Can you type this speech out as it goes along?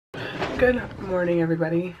Good morning,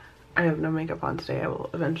 everybody. I have no makeup on today. I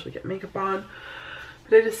will eventually get makeup on.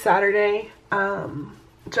 But it is Saturday.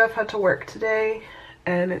 Jeff had to work today,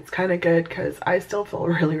 and it's kind of good because I still feel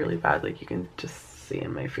really bad. Like, you can just see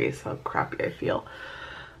in my face how crappy I feel.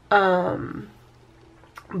 But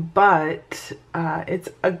it's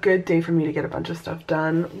a good day for me to get a bunch of stuff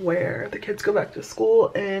done where the kids go back to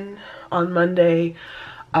school, and on Monday,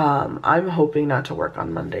 I'm hoping not to work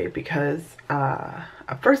on Monday because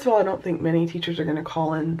first of all, I don't think many teachers are going to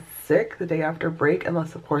call in sick the day after break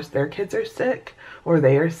unless of course their kids are sick or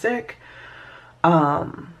they are sick. So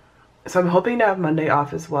I'm hoping to have Monday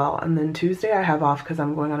off as well, and then Tuesday I have off because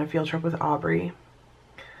I'm going on a field trip with Aubrey,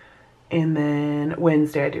 and then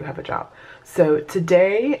Wednesday I do have a job. So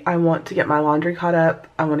today I want to get my laundry caught up.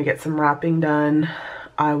 I want to get some wrapping done.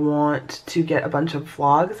 I want to get a bunch of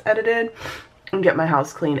vlogs edited and get my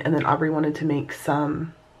house clean, and then Aubrey wanted to make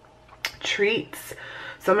some treats.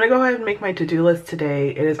 So I'm gonna go ahead and make my to-do list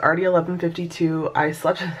today. It is already 11:52. I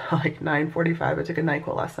slept at like 9:45. I took a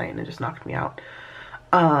NyQuil last night and it just knocked me out.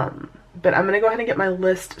 But I'm gonna go ahead and get my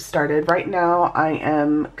list started. Right now I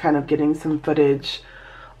am kind of getting some footage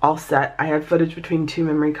all set. I have footage between two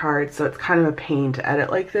memory cards, so it's kind of a pain to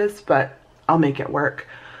edit like this, but I'll make it work.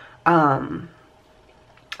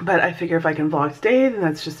 But I figure if I can vlog today, then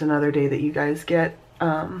that's just another day that you guys get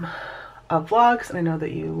of vlogs, and I know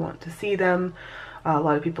that you want to see them. A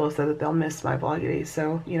lot of people have said that they'll miss my vlog days,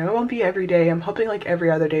 so you know, it won't be every day. I'm hoping like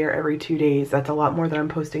every other day or every 2 days. That's a lot more than I'm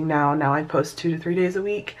posting now. Now I post 2 to 3 days a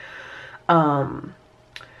week. So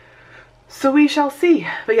we shall see.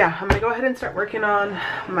 But yeah, I'm gonna go ahead and start working on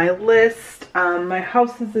my list. My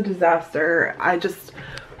house is a disaster.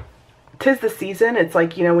 Tis the season. It's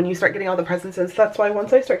like, you know, when you start getting all the presents, and so that's why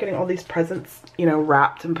once I start getting all these presents, you know,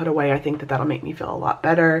 wrapped and put away, I think that that'll make me feel a lot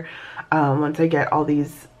better. Once I get all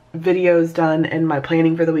these videos done and my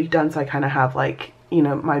planning for the week done, so I kind of have like, you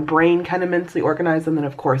know, my brain kind of mentally organized, and then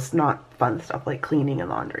of course not fun stuff like cleaning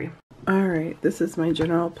and laundry. All right, this is my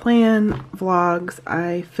general plan. Vlogs.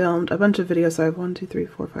 I filmed a bunch of videos, so I have 1, 2, 3,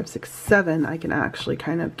 4, 5, 6, 7 I can actually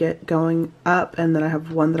kind of get going up, and then I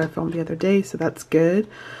have one that I filmed the other day, so that's good.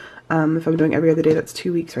 If I'm doing every other day, that's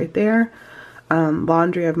 2 weeks right there.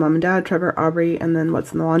 Laundry, I have mom and dad, Trevor, Aubrey, and then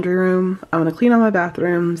what's in the laundry room. I want to clean all my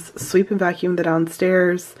bathrooms, sweep and vacuum the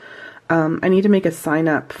downstairs. I need to make a sign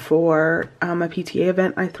up for a PTA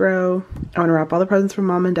event I throw. I want to wrap all the presents for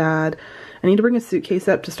mom and dad. I need to bring a suitcase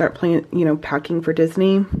up to start packing for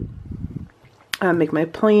Disney. Make my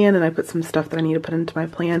plan, and I put some stuff that I need to put into my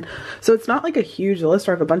plan. So it's not like a huge list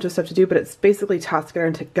or I have a bunch of stuff to do, but it's basically tasks that are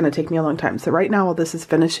going to take me a long time. So right now, while this is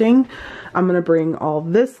finishing, I'm going to bring all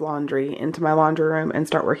this laundry into my laundry room and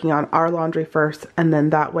start working on our laundry first, and then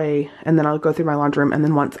that way, and then I'll go through my laundry room, and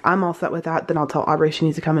then once I'm all set with that, then I'll tell Aubrey she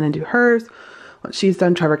needs to come in and do hers. Once she's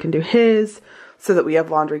done, Trevor can do his, so that we have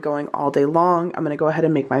laundry going all day long. I'm going to go ahead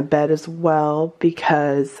and make my bed as well,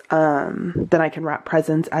 because then I can wrap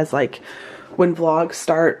presents as like when vlogs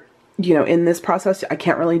start, you know, in this process. I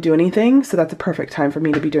can't really do anything, so that's a perfect time for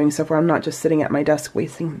me to be doing stuff where I'm not just sitting at my desk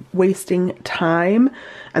wasting time.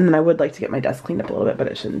 And then I would like to get my desk cleaned up a little bit, but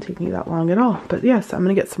it shouldn't take me that long at all. But yes, I'm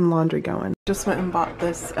gonna get some laundry going. Just went and bought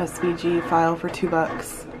this SVG file for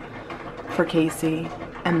 $2 for Casey,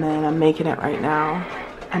 and then I'm making it right now.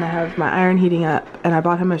 And I have my iron heating up, and I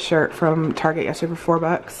bought him a shirt from Target yesterday for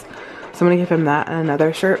 $4. So I'm gonna give him that and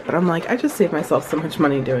another shirt, but I'm like, I just saved myself so much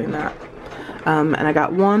money doing that. And I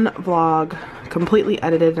got one vlog completely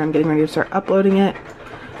edited, and I'm getting ready to start uploading it.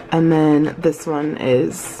 And then this one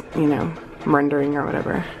is, you know, rendering or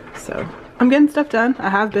whatever. So I'm getting stuff done. I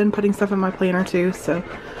have been putting stuff in my planner too, so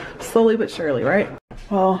slowly but surely, right?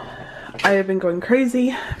 Well, I have been going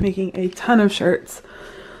crazy making a ton of shirts.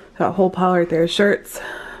 That whole pile right there is shirts.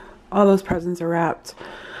 All those presents are wrapped.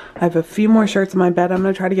 I have a few more shirts in my bed I'm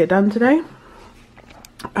gonna try to get done today.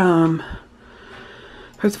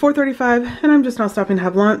 It's 4:35 and I'm just now stopping to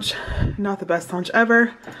have lunch. Not the best lunch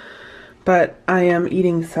ever, but I am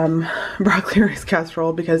eating some broccoli rice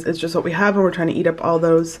casserole because it's just what we have, and we're trying to eat up all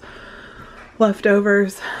those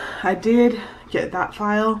leftovers. I did get that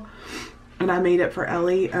file, and I made it for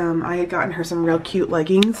Ellie. I had gotten her some real cute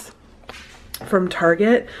leggings from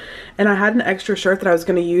Target, and I had an extra shirt that I was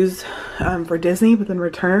going to use for Disney but then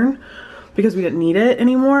return because we didn't need it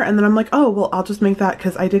anymore. And then I'm like, oh well, I'll just make that,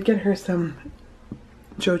 because I did get her some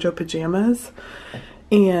JoJo pajamas,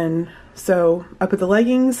 and so I put the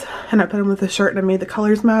leggings and I put them with the shirt, and I made the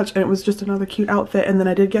colors match, and it was just another cute outfit. And then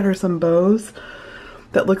I did get her some bows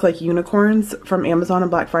that look like unicorns from Amazon on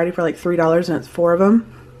Black Friday for like $3, and it's 4 of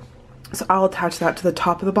them. So I'll attach that to the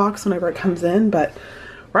top of the box whenever it comes in. But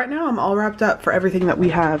right now I'm all wrapped up for everything that we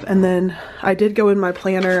have. And then I did go in my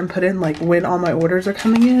planner and put in like when all my orders are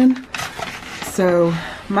coming in. So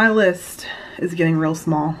my list is getting real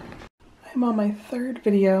small. I'm on my third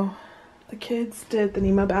video. The kids did the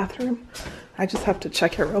Nemo bathroom. I just have to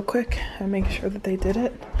check it real quick and make sure that they did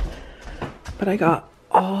it. But I got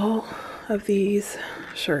all of these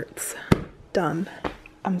shirts done.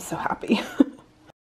 I'm so happy.